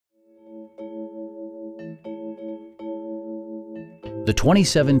the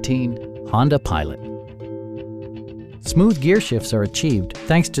 2017 Honda Pilot. Smooth gear shifts are achieved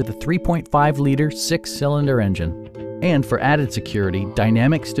thanks to the 3.5-liter 6-cylinder engine. And for added security,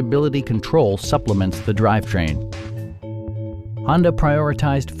 dynamic stability control supplements the drivetrain. Honda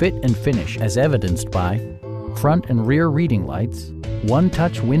prioritized fit and finish as evidenced by front and rear reading lights,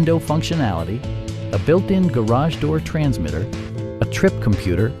 one-touch window functionality, a built-in garage door transmitter, a trip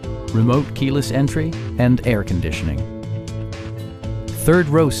computer, remote keyless entry, and air conditioning.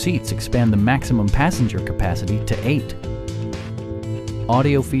 Third-row seats expand the maximum passenger capacity to 8.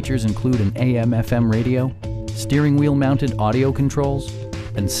 Audio features include an AM/FM radio, steering wheel-mounted audio controls,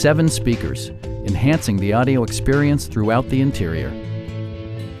 and 7 speakers, enhancing the audio experience throughout the interior.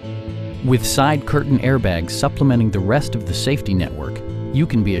 With side curtain airbags supplementing the rest of the safety network, you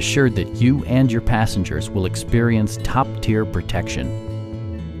can be assured that you and your passengers will experience top-tier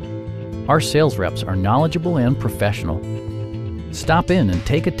protection. Our sales reps are knowledgeable and professional. Stop in and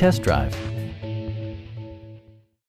take a test drive.